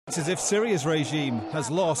It's as if Syria's regime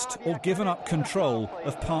has lost or given up control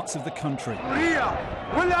of parts of the country.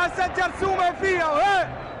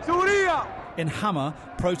 In Hama,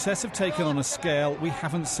 protests have taken on a scale we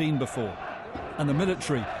haven't seen before, and the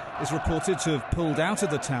military is reported to have pulled out of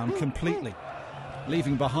the town completely,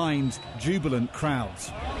 leaving behind jubilant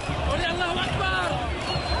crowds.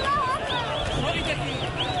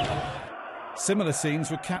 Similar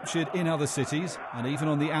scenes were captured in other cities and even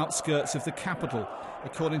on the outskirts of the capital,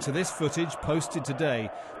 according to this footage posted today,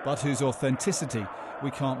 but whose authenticity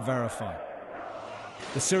we can't verify.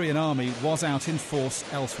 The Syrian army was out in force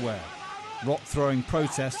elsewhere. Rock-throwing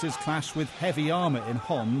protesters clashed with heavy armour in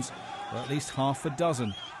Homs, where at least half a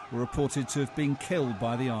dozen were reported to have been killed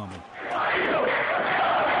by the army.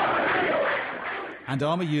 And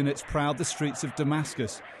army units prowled the streets of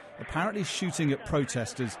Damascus, apparently shooting at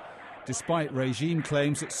protesters, despite regime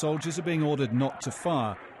claims that soldiers are being ordered not to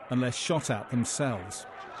fire unless shot at themselves.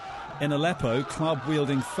 In Aleppo,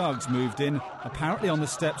 club-wielding thugs moved in, apparently on the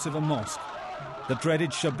steps of a mosque. The dreaded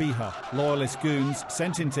Shabiha, loyalist goons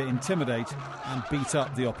sent in to intimidate and beat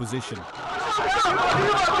up the opposition.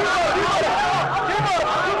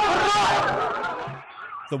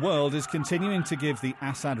 The world is continuing to give the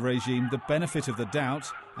Assad regime the benefit of the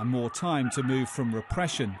doubt and more time to move from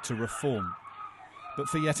repression to reform. But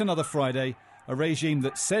for yet another Friday, a regime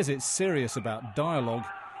that says it's serious about dialogue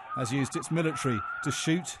has used its military to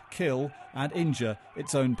shoot, kill and injure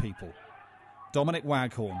its own people. Dominic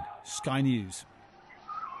Waghorn, Sky News.